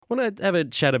want to have a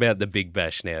chat about the Big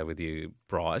Bash now with you,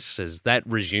 Bryce, as that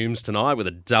resumes tonight with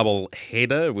a double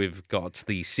header. We've got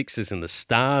the Sixers and the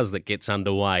Stars that gets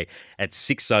underway at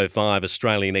 6:05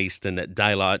 Australian Eastern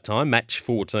Daylight Time, match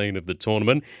 14 of the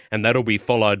tournament, and that'll be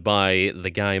followed by the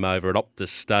game over at Optus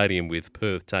Stadium with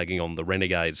Perth taking on the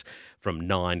Renegades from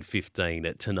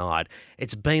 9:15 tonight.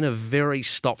 It's been a very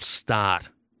stop-start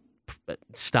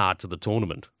to the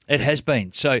tournament. It has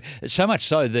been. So much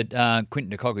so that Quinton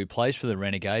de Kock, who plays for the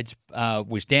Renegades,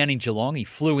 was down in Geelong. He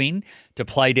flew in to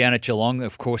play down at Geelong.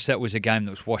 Of course, that was a game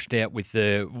that was washed out with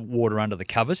the water under the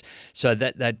covers. So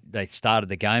that they started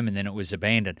the game and then it was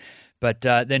abandoned. But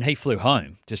then he flew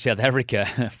home to South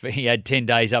Africa. He had 10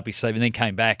 days up his sleeve and then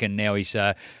came back, and now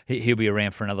he'll be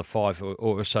around for another 5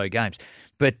 or so games.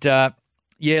 But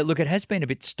yeah, look, it has been a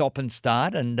bit stop and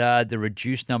start, and the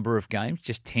reduced number of games,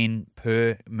 just 10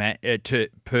 per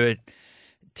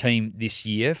team this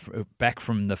year, back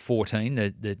from the 14,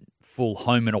 the full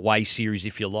home and away series,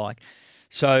 if you like.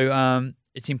 So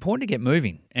it's important to get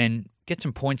moving and get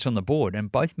some points on the board,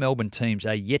 and both Melbourne teams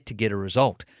are yet to get a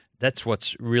result. That's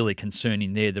what's really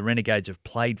concerning there. The Renegades have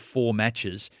played 4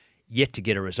 matches, yet to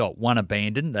get a result. 1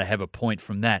 abandoned, they have a point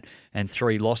from that, and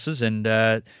 3 losses, and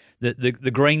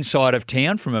the green side of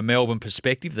town, from a Melbourne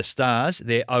perspective, the Stars,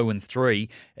 they're 0-3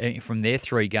 from their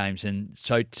 3 games. And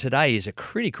so today is a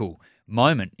critical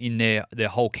moment in their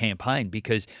whole campaign,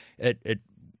 because it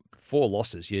 4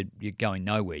 losses, you're going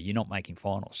nowhere. You're not making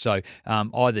finals. So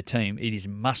either team, it is a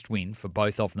must-win for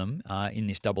both of them in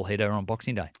this doubleheader on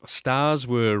Boxing Day. Stars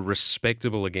were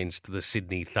respectable against the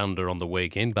Sydney Thunder on the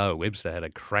weekend. Boa Webster had a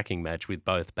cracking match with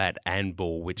both bat and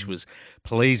ball, which was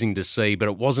pleasing to see, but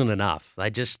it wasn't enough. They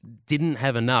just didn't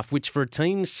have enough, which for a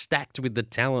team stacked with the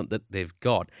talent that they've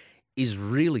got is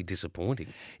really disappointing.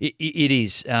 It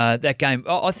is. That game,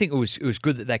 I think it was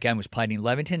good that game was played in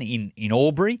Lavington, in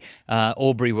Albury,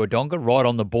 Albury-Wodonga, right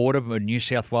on the border of New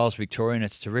South Wales, Victoria, and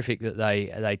it's terrific that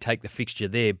they take the fixture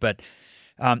there. But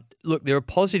look, there are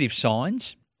positive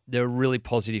signs. There are really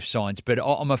positive signs, but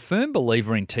I'm a firm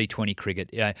believer in T20 cricket.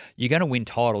 You're going to win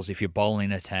titles if you're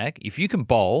bowling attack. If you can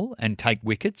bowl and take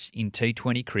wickets in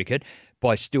T20 cricket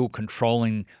by still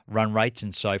controlling run rates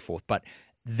and so forth. But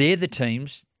they're the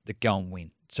teams that go and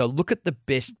win. So look at the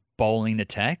best bowling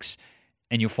attacks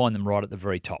and you'll find them right at the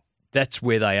very top. That's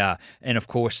where they are. And of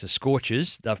course, the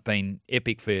Scorchers, they've been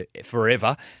epic for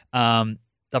forever.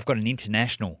 They've got an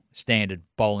international standard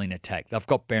bowling attack. They've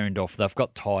got Behrendorff, they've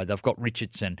got Ty, they've got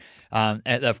Richardson.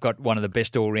 They've got one of the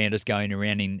best all-rounders going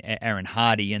around in Aaron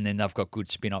Hardy, and then they've got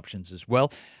good spin options as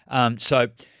well.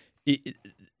 They're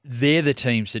the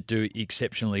teams that do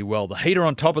exceptionally well. The Heat are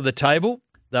on top of the table.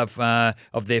 They've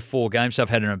of their 4 games, they've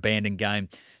had an abandoned game.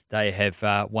 They have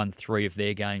won 3 of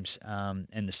their games, and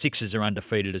the Sixers are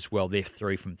undefeated as well. They're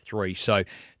 3 from 3. So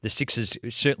the Sixers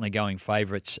are certainly going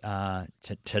favourites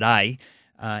today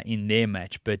in their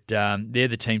match. But they're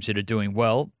the teams that are doing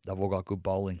well. They've all got good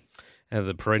bowling. And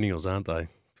the perennials, aren't they?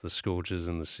 The Scorchers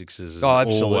and the Sixers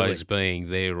always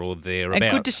being there or thereabout.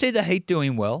 And good to see the Heat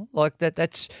doing well. Like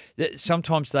that's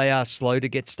sometimes they are slow to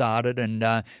get started, and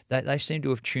they seem to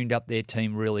have tuned up their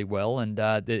team really well, and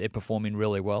they're performing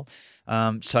really well.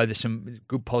 So there's some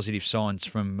good positive signs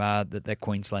from that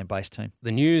Queensland-based team.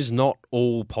 The news not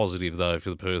all positive, though, for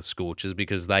the Perth Scorchers,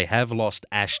 because they have lost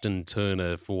Ashton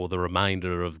Turner for the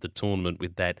remainder of the tournament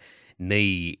with that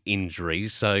knee injury.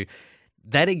 So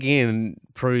that, again,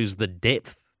 proves the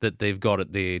depth that they've got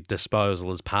at their disposal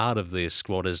as part of their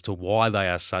squad as to why they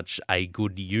are such a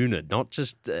good unit, not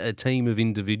just a team of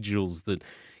individuals that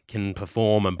can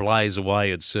perform and blaze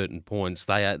away at certain points.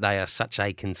 They are such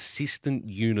a consistent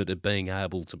unit of being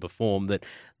able to perform that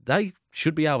they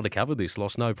should be able to cover this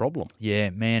loss no problem. Yeah,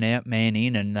 man out, man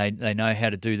in, and they know how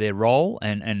to do their role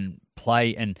and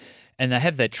play, and they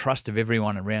have that trust of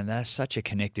everyone around. They're such a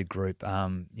connected group.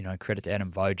 Credit to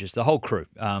Adam Voges, the whole crew,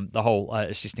 the whole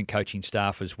assistant coaching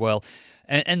staff as well,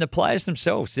 and the players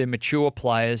themselves. They're mature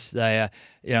players. They are,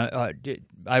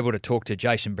 able to talk to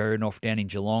Jason Behrendorff down in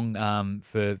Geelong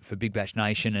for Big Bash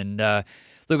Nation, and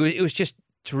look, it was just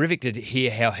terrific to hear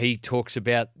how he talks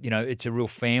about, it's a real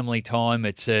family time.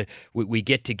 It's we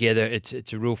get together.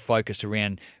 It's a real focus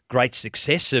around great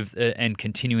success and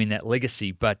continuing that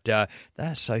legacy. But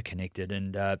they're so connected,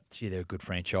 and they're a good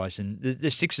franchise. And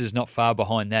the Sixers not far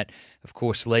behind that, of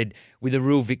course, led with a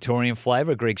real Victorian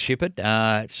flavour. Greg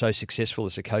Shippert, so successful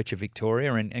as a coach of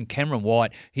Victoria, and Cameron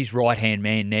White, his right hand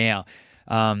man now.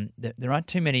 There aren't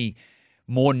too many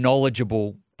more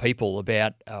knowledgeable people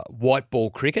about white ball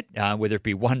cricket, whether it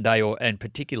be one day and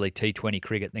particularly T20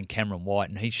 cricket, than Cameron White,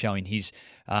 and he's showing his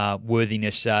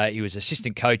worthiness. He was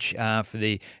assistant coach for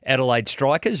the Adelaide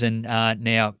Strikers, and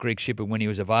now Greg Shipperd, when he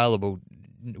was available,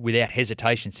 without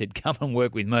hesitation said, come and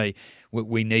work with me.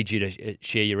 We need you to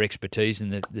share your expertise,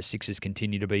 and the Sixers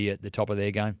continue to be at the top of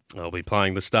their game. I'll be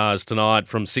playing the Stars tonight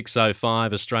from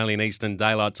 6:05 Australian Eastern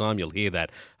Daylight Time. You'll hear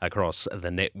that across the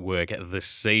network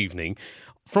this evening.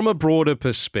 From a broader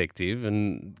perspective,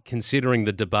 and considering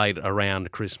the debate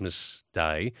around Christmas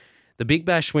Day, the Big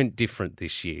Bash went different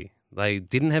this year. They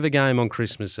didn't have a game on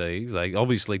Christmas Eve. They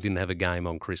obviously didn't have a game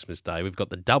on Christmas Day. We've got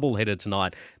the doubleheader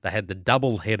tonight. They had the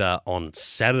doubleheader on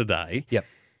Saturday. Yep.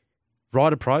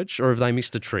 Right approach, or have they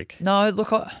missed a trick? No,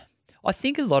 look, I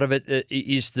think a lot of it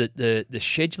is that the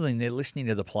scheduling, they're listening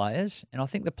to the players, and I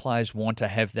think the players want to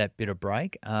have that bit of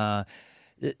break.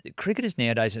 Cricketers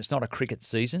nowadays, it's not a cricket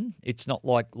season. It's not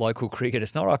like local cricket.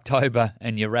 It's not October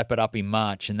and you wrap it up in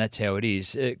March and that's how it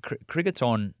is. Cricket's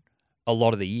on a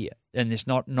lot of the year, and there's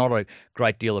not a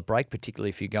great deal of break, particularly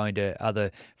if you're going to other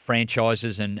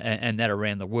franchises and that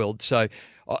around the world. So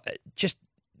just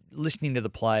listening to the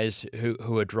players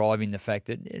who are driving the fact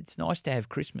that it's nice to have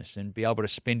Christmas and be able to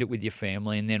spend it with your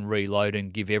family and then reload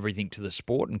and give everything to the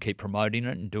sport and keep promoting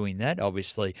it and doing that.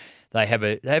 Obviously, they have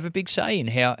a big say in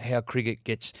how cricket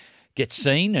gets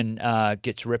seen and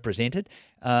gets represented.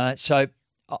 So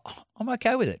I'm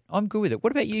okay with it. I'm good with it.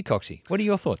 What about you, Coxie? What are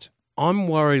your thoughts? I'm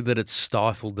worried that it's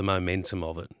stifled the momentum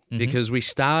of it because we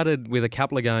started with a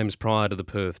couple of games prior to the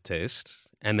Perth Test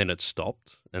and then it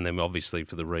stopped. And then obviously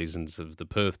for the reasons of the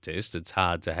Perth Test, it's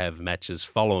hard to have matches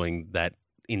following that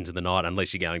into the night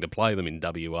unless you're going to play them in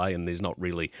WA, and there's not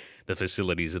really the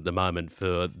facilities at the moment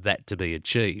for that to be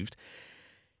achieved.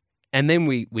 And then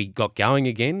we got going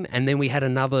again, and then we had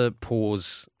another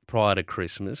pause prior to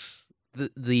Christmas.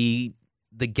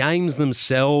 The games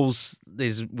themselves,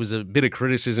 there was a bit of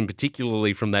criticism,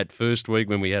 particularly from that first week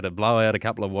when we had a blowout, a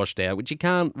couple of washed out, which you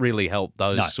can't really help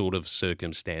those sort of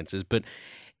circumstances. But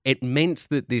it meant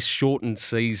that this shortened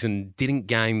season didn't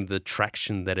gain the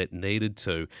traction that it needed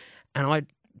to. And I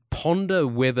ponder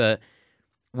whether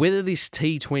this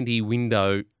T20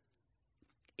 window,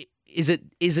 is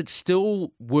it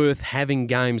still worth having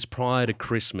games prior to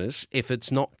Christmas if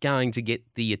it's not going to get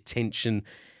the attention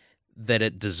that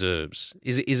it deserves?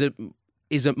 Is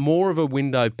it more of a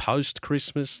window post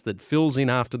Christmas that fills in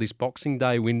after this Boxing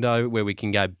Day window where we can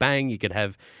go bang? You could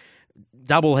have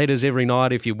double headers every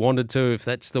night if you wanted to, if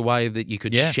that's the way that you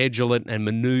could schedule it and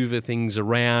manoeuvre things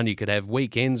around. You could have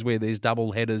weekends where there's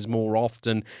double headers more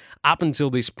often. Up until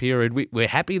this period, we're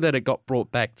happy that it got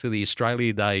brought back to the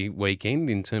Australia Day weekend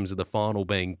in terms of the final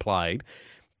being played.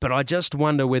 But I just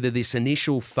wonder whether this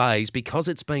initial phase, because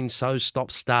it's been so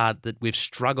stop-start, that we've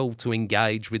struggled to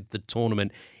engage with the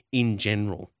tournament in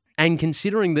general. And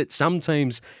considering that some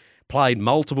teams played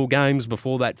multiple games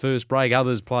before that first break,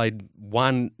 others played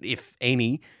one, if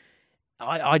any,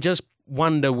 I just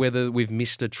wonder whether we've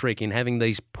missed a trick in having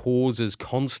these pauses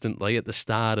constantly at the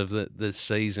start of the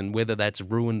season, whether that's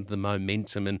ruined the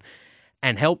momentum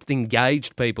and helped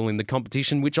engage people in the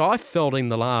competition, which I felt in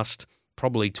the last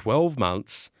probably 12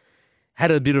 months, had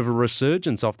a bit of a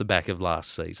resurgence off the back of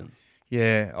last season.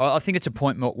 Yeah, I think it's a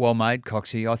point well made,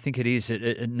 Coxie. I think it is.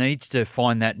 It needs to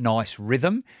find that nice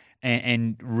rhythm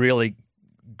and really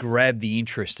grab the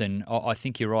interest. And I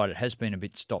think you're right. It has been a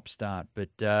bit stop-start.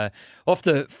 But off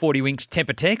the 40 Winks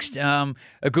temper text, a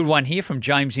good one here from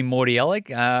James in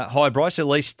Mordialloc. Hi, Bryce. At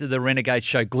least the Renegades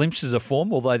show glimpses of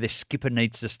form, although their skipper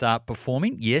needs to start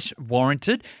performing. Yes,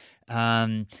 warranted.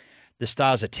 The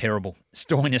Stars are terrible.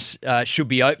 Stoinis should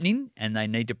be opening, and they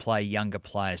need to play younger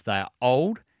players. They are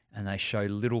old, and they show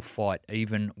little fight,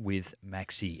 even with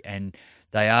Maxi. And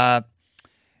they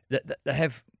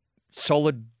have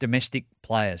solid domestic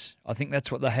players. I think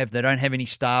that's what they have. They don't have any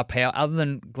star power other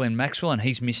than Glenn Maxwell, and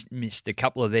he's missed a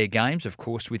couple of their games, of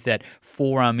course, with that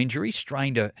forearm injury,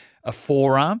 strained a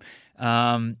forearm.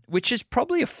 Which is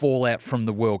probably a fallout from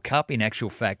the World Cup, in actual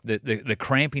fact. The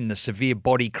cramping, the severe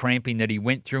body cramping that he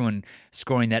went through and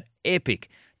scoring that epic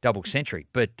double century.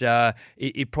 But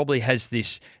it probably has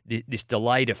this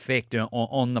delayed effect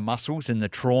on the muscles and the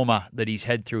trauma that he's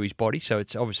had through his body. So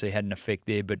it's obviously had an effect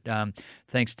there. But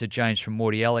thanks to James from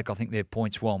Mordialloc, I think their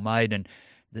point's well made. And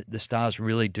the Stars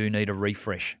really do need a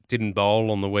refresh. Didn't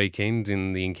bowl on the weekend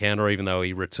in the encounter, even though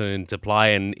he returned to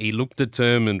play, and he looked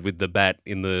determined with the bat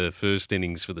in the first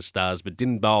innings for the Stars, but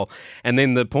didn't bowl. And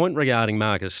then the point regarding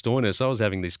Marcus Stoinis, I was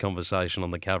having this conversation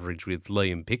on the coverage with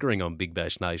Liam Pickering on Big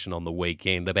Bash Nation on the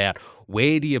weekend about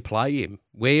where do you play him?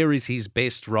 Where is his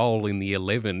best role in the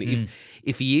 11?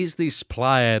 If he is this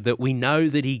player that we know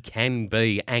that he can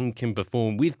be and can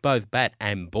perform with both bat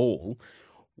and ball,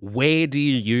 where do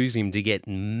you use him to get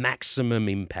maximum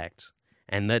impact?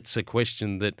 And that's a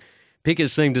question that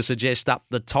Pickers seem to suggest up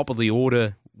the top of the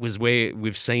order was where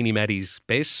we've seen him at his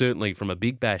best, certainly from a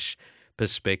Big Bash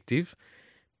perspective.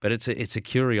 But it's a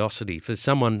curiosity for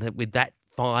someone with that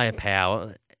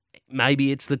firepower.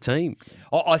 Maybe it's the team.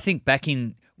 I think back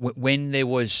in when there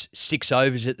was 6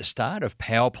 overs at the start of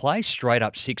power play, straight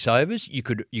up 6 overs, you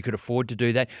could afford to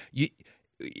do that.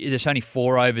 There's only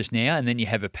 4 overs now, and then you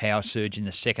have a power surge in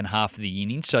the second half of the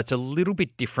inning. So it's a little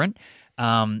bit different,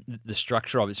 the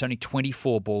structure of it. It's only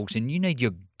 24 balls, and you need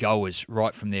your goers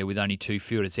right from there with only 2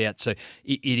 fielders out. So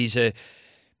it's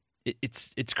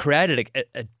created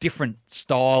a different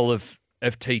style of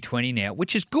T20 now,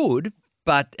 which is good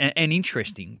and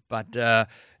interesting. But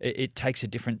it takes a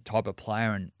different type of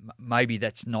player, and maybe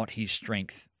that's not his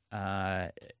strength.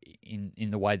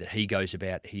 In the way that he goes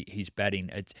about his batting.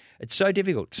 It's so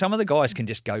difficult. Some of the guys can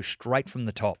just go straight from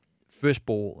the top. First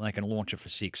ball, they can launch it for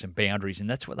 6 and boundaries, and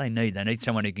that's what they need. They need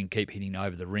someone who can keep hitting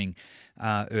over the ring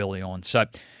early on. So,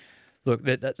 look,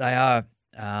 they are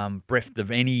bereft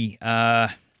of any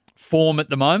form at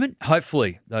the moment.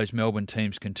 Hopefully those Melbourne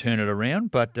teams can turn it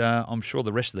around, but I'm sure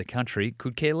the rest of the country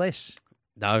could care less.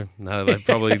 No, they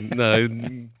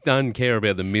probably don't care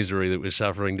about the misery that we're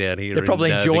suffering down here. They're probably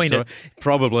enjoying Victoria. it.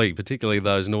 Probably, particularly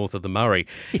those north of the Murray.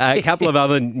 A couple of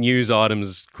other news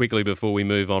items quickly before we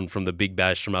move on from the Big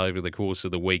Bash from over the course of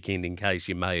the weekend, in case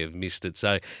you may have missed it.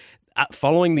 So,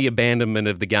 following the abandonment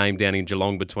of the game down in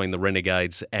Geelong between the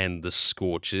Renegades and the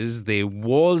Scorchers, there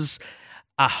was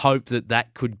a hope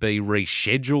that could be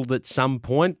rescheduled at some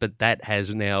point, but that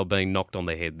has now been knocked on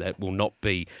the head. That will not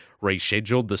be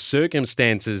rescheduled. The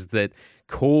circumstances that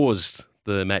caused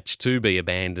the match to be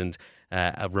abandoned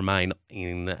remain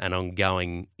in an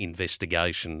ongoing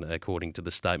investigation, according to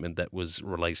the statement that was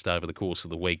released over the course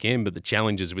of the weekend. But the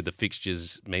challenges with the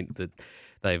fixtures meant that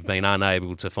they've been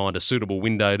unable to find a suitable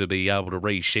window to be able to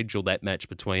reschedule that match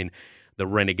between the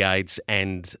Renegades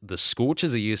and the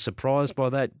Scorchers. Are you surprised by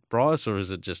that, Bryce, or is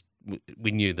it just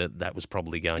we knew that was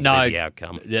probably going to be the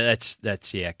outcome? That's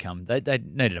the outcome. They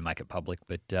needed to make it public,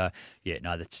 but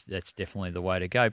that's definitely the way to go.